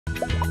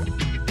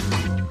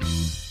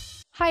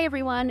Hi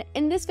everyone,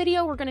 in this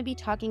video we're going to be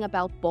talking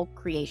about bulk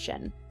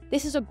creation.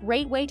 This is a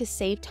great way to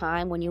save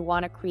time when you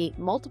want to create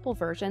multiple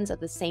versions of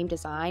the same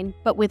design,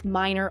 but with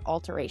minor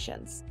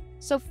alterations.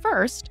 So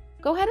first,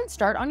 go ahead and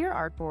start on your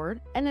artboard,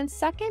 and then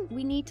second,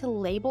 we need to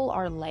label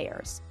our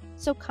layers.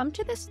 So come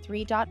to this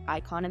three-dot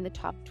icon in the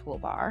top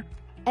toolbar,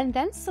 and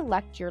then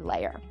select your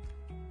layer.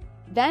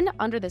 Then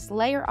under this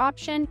layer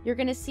option, you're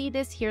going to see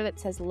this here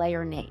that says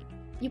layer name.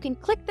 You can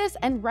click this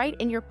and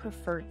write in your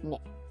preferred name.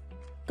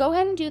 Go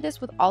ahead and do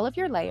this with all of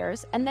your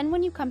layers, and then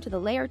when you come to the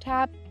Layer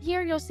tab,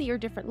 here you'll see your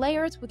different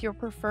layers with your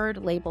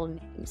preferred label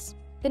names.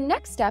 The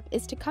next step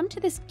is to come to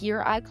this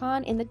gear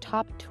icon in the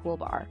top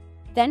toolbar.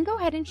 Then go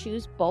ahead and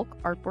choose Bulk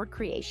Artboard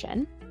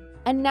Creation.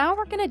 And now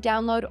we're going to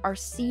download our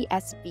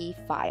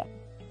CSV file.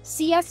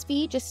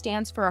 CSV just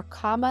stands for a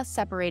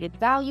comma-separated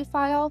value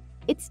file.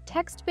 It's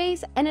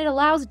text-based, and it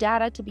allows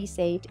data to be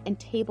saved in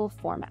table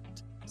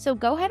format. So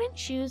go ahead and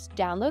choose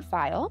Download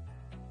File.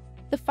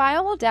 The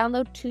file will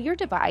download to your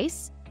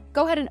device.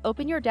 Go ahead and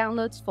open your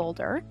Downloads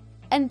folder,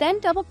 and then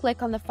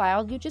double-click on the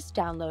file you just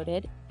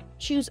downloaded.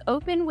 Choose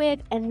Open With,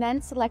 and then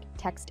select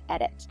Text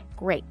Edit.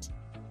 Great.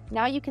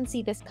 Now you can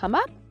see this come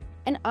up,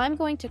 and I'm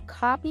going to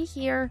copy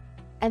here,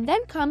 and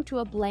then come to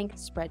a blank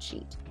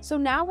spreadsheet. So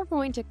now we're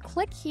going to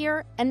click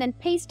here, and then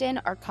paste in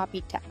our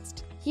copied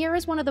text. Here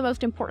is one of the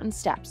most important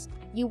steps.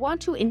 You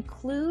want to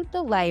include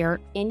the layer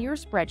in your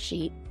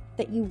spreadsheet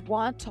that you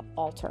want to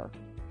alter.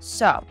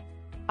 So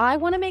I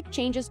want to make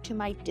changes to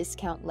my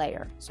discount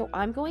layer. So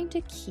I'm going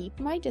to keep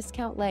my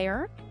discount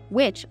layer,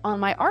 which on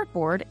my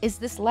artboard is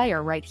this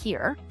layer right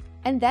here.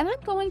 And then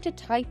I'm going to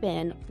type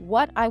in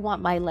what I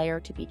want my layer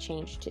to be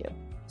changed to.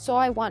 So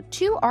I want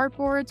 2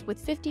 artboards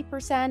with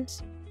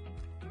 50%,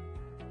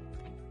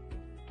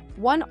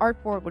 1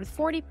 artboard with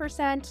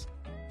 40%,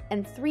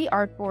 and 3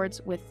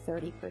 artboards with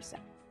 30%.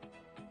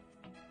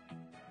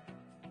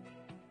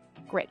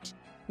 Great.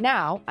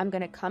 Now I'm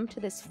going to come to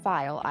this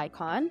file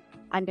icon.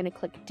 I'm going to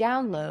click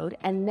download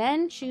and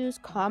then choose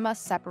comma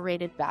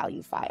separated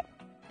value file.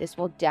 This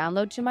will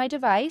download to my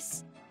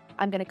device.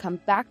 I'm going to come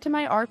back to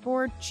my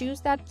artboard, choose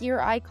that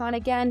gear icon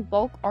again,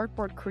 bulk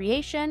artboard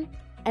creation,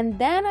 and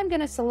then I'm going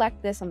to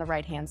select this on the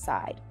right hand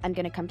side. I'm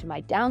going to come to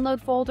my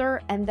download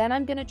folder, and then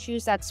I'm going to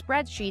choose that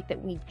spreadsheet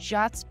that we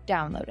just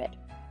downloaded.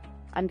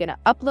 I'm going to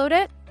upload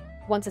it.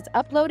 Once it's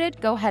uploaded,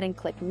 go ahead and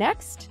click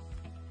next.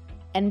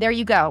 And there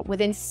you go.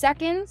 Within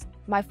seconds,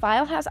 my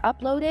file has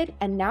uploaded,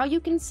 and now you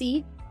can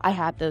see I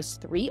have those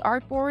 3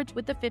 artboards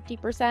with the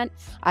 50%,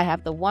 I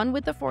have the 1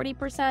 with the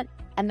 40%,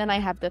 and then I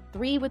have the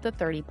 3 with the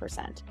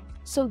 30%.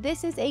 So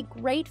this is a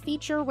great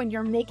feature when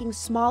you're making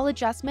small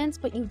adjustments,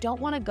 but you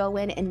don't want to go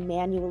in and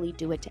manually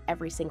do it to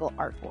every single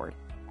artboard.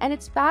 And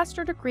it's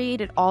faster to create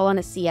it all on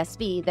a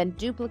CSV than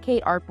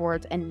duplicate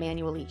artboards and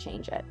manually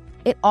change it.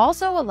 It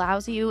also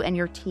allows you and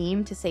your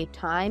team to save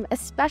time,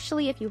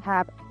 especially if you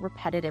have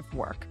repetitive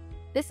work.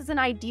 This is an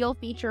ideal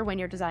feature when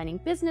you're designing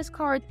business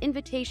cards,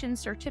 invitations,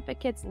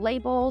 certificates,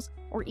 labels,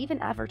 or even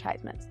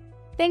advertisements.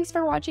 Thanks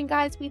for watching,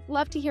 guys. We'd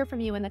love to hear from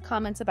you in the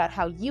comments about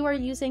how you are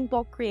using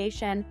bulk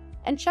creation,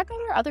 and check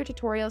out our other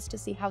tutorials to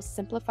see how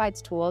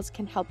Simplified's tools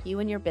can help you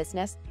in your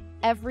business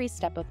every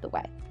step of the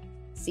way.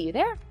 See you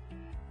there.